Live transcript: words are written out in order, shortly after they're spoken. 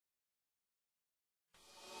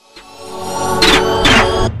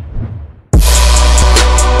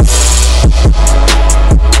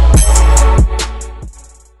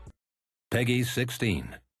Peggy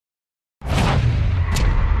 16.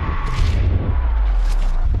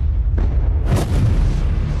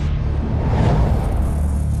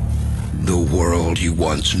 The world you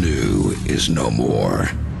once knew is no more.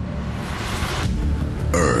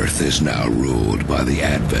 Earth is now ruled by the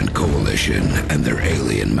Advent Coalition and their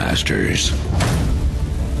alien masters.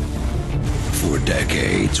 For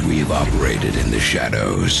decades, we have operated in the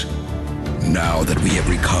shadows. Now that we have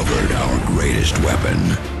recovered our greatest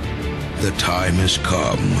weapon, the time has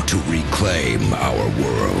come to reclaim our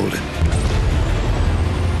world.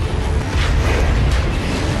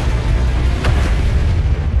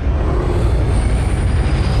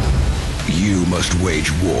 You must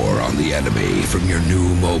wage war on the enemy from your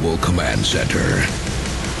new mobile command center.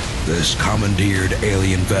 This commandeered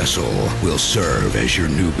alien vessel will serve as your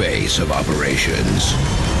new base of operations.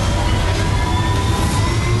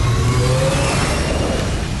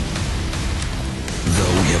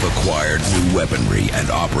 Though we have acquired new weaponry and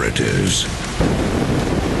operatives,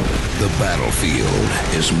 the battlefield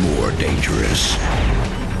is more dangerous.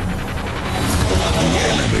 The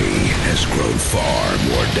enemy has grown far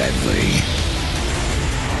more deadly.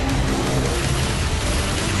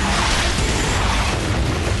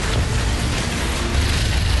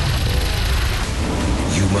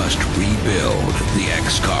 You must rebuild the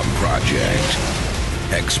XCOM project,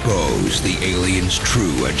 expose the aliens'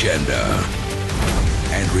 true agenda,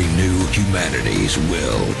 and renew humanity's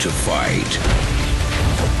will to fight.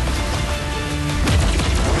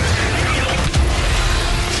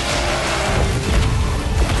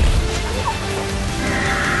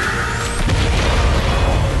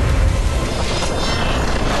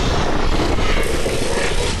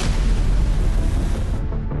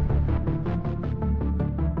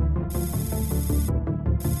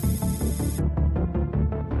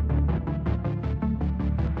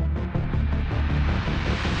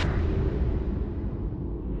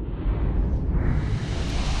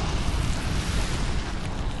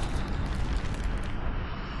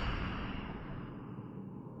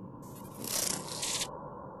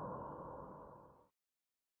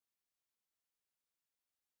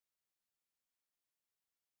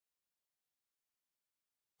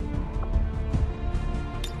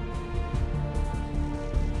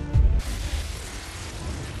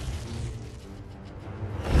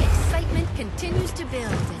 Continues to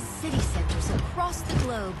build as city centers across the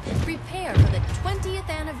globe prepare for the 20th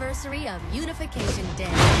anniversary of Unification Day.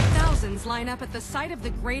 Thousands line up at the site of the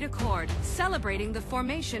Great Accord, celebrating the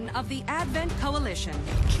formation of the Advent Coalition.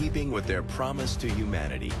 Keeping with their promise to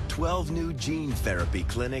humanity, 12 new gene therapy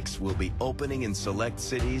clinics will be opening in select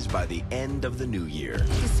cities by the end of the new year.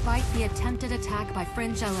 Despite the attempted attack by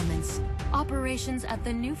fringe elements, operations at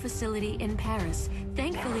the new facility in Paris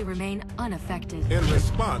thankfully remain unaffected. In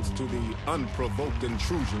response to the unprovoked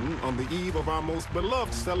intrusion on the eve of our most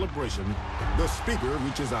beloved celebration, the speaker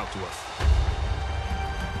reaches out to us.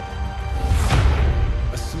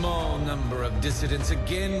 A small number of dissidents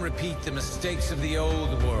again repeat the mistakes of the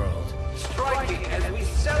old world. Striking as we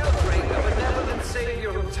celebrate a benevolent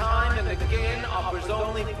savior who time and again offers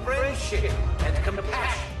only friendship and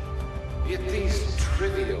compassion. Yet these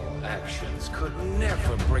trivial actions could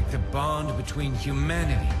never break the bond between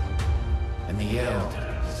humanity and the Elders.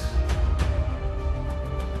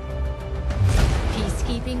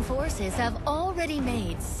 Peacekeeping forces have already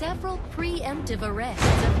made several preemptive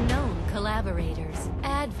arrests of known collaborators.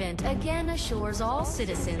 Advent again assures all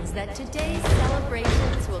citizens that today's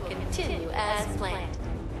celebrations will continue as planned.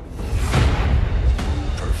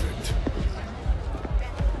 Perfect.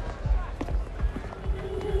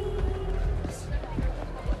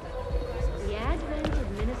 The Advent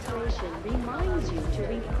administration reminds you to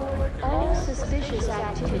report all suspicious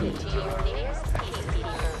activity to your nearest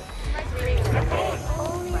peacekeeper.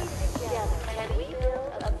 Only together can we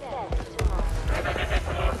build a better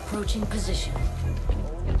tomorrow. Approaching position.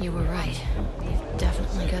 You were right. They've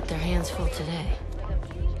definitely got their hands full today.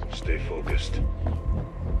 Stay focused.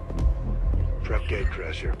 Prep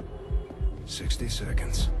gatecrasher. 60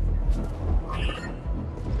 seconds.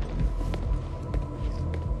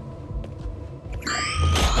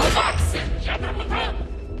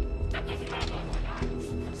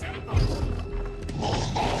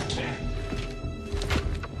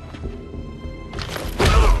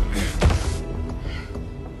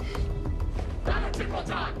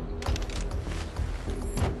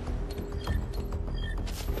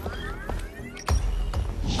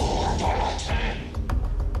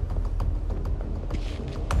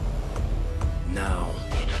 Now,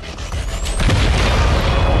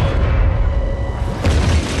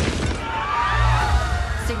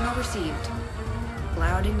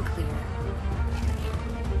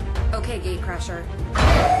 Crasher.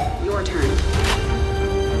 Your turn.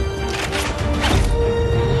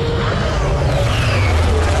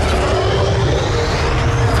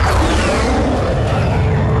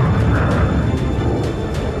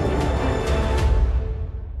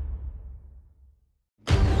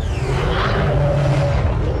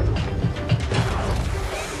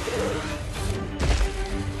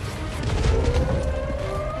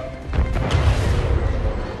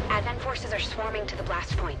 Swarming to the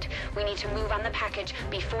blast point. We need to move on the package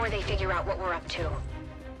before they figure out what we're up to.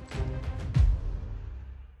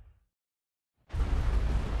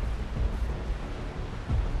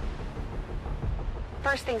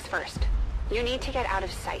 First things first. You need to get out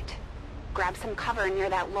of sight. Grab some cover near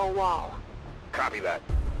that low wall. Copy that.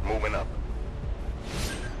 Moving up.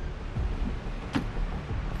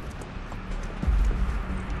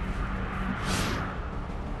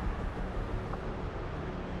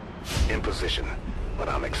 In position, but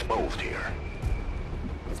I'm exposed here.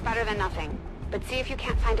 It's better than nothing, but see if you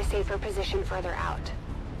can't find a safer position further out.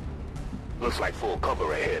 Looks like full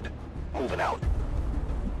cover ahead. Moving out.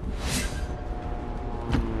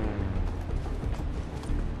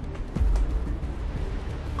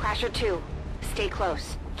 Crasher 2, stay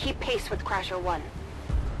close. Keep pace with Crasher 1.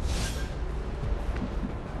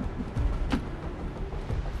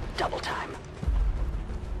 Double time.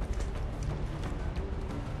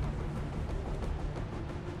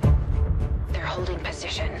 Holding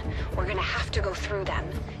position. We're gonna have to go through them.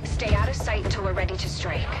 Stay out of sight until we're ready to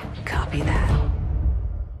strike. Copy that.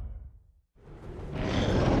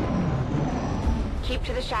 Keep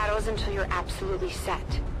to the shadows until you're absolutely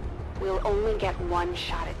set. We'll only get one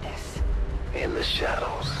shot at this. In the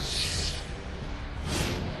shadows.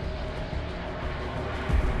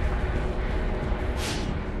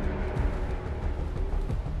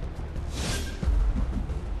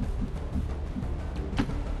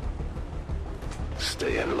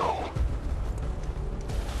 Staying low.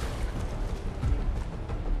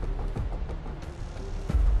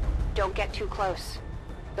 Don't get too close.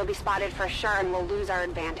 You'll be spotted for sure and we'll lose our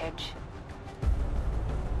advantage.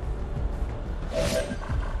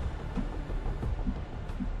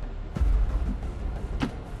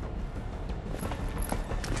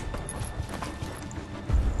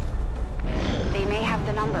 They may have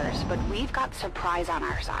the numbers, but we've got surprise on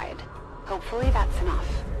our side. Hopefully that's enough.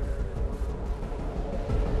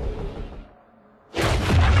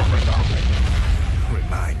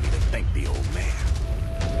 Remind me to thank the old man.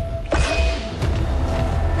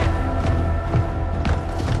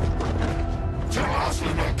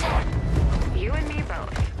 You and me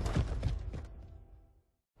both.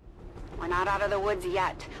 We're not out of the woods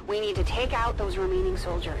yet. We need to take out those remaining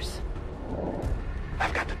soldiers.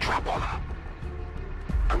 I've got the trap on them.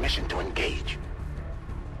 Permission to engage.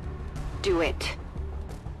 Do it.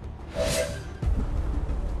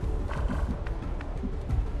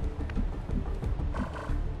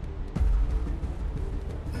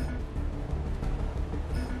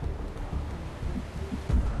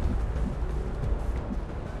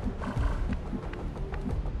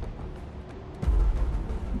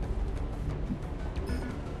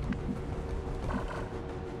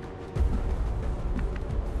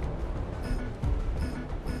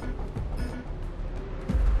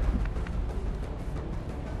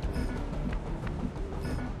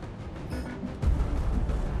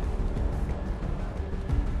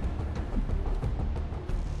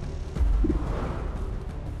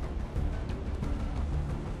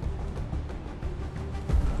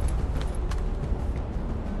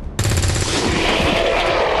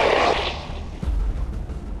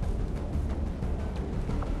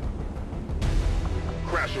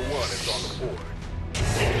 Crasher 1 is on the board.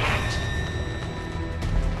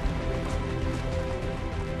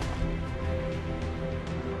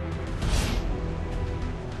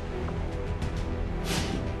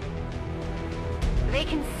 They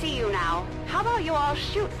can see you now. How about you all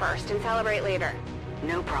shoot first and celebrate later?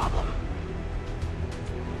 No problem.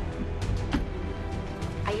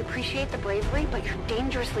 I appreciate the bravery, but you're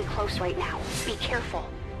dangerously close right now. Be careful.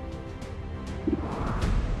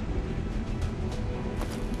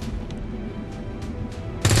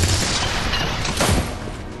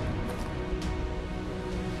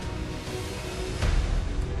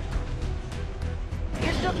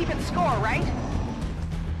 You're still keeping score, right?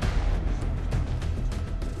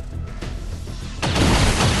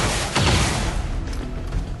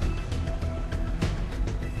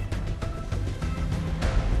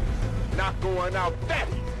 Not going out that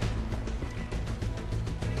easy.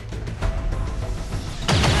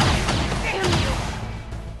 Damn you!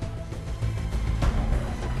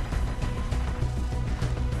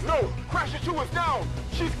 No, Crasher 2 is down.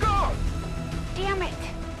 She's gone.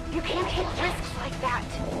 take risks like that.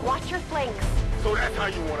 Watch your flanks. So that's how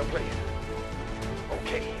you want to play it.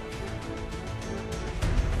 Okay.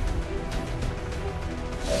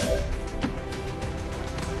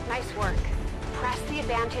 Nice work. Press the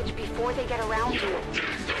advantage before they get around you.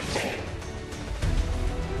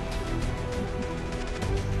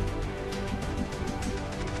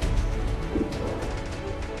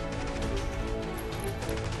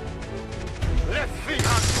 Let's see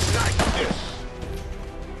how you like this.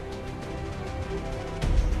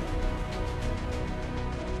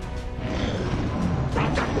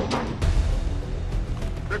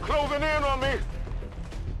 They're closing in on me.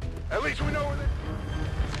 At least we know where they...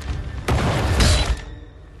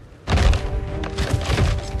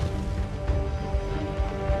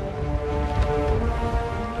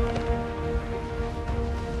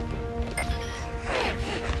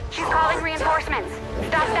 She's calling reinforcements.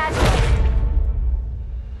 Stop that.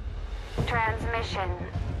 Transmission.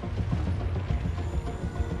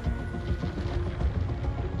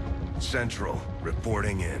 Central,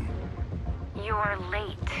 reporting in. You're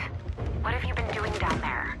late. What have you been doing down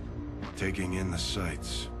there? Taking in the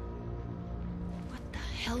sights. What the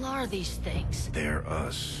hell are these things? They're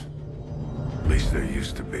us. At least there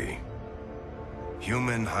used to be.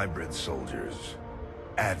 Human hybrid soldiers.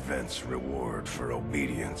 Advent's reward for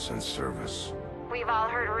obedience and service. We've all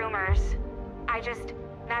heard rumors. I just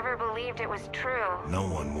never believed it was true. No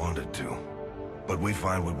one wanted to. But we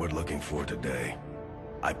find what we're looking for today.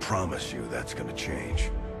 I promise you that's gonna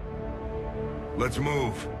change. Let's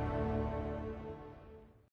move.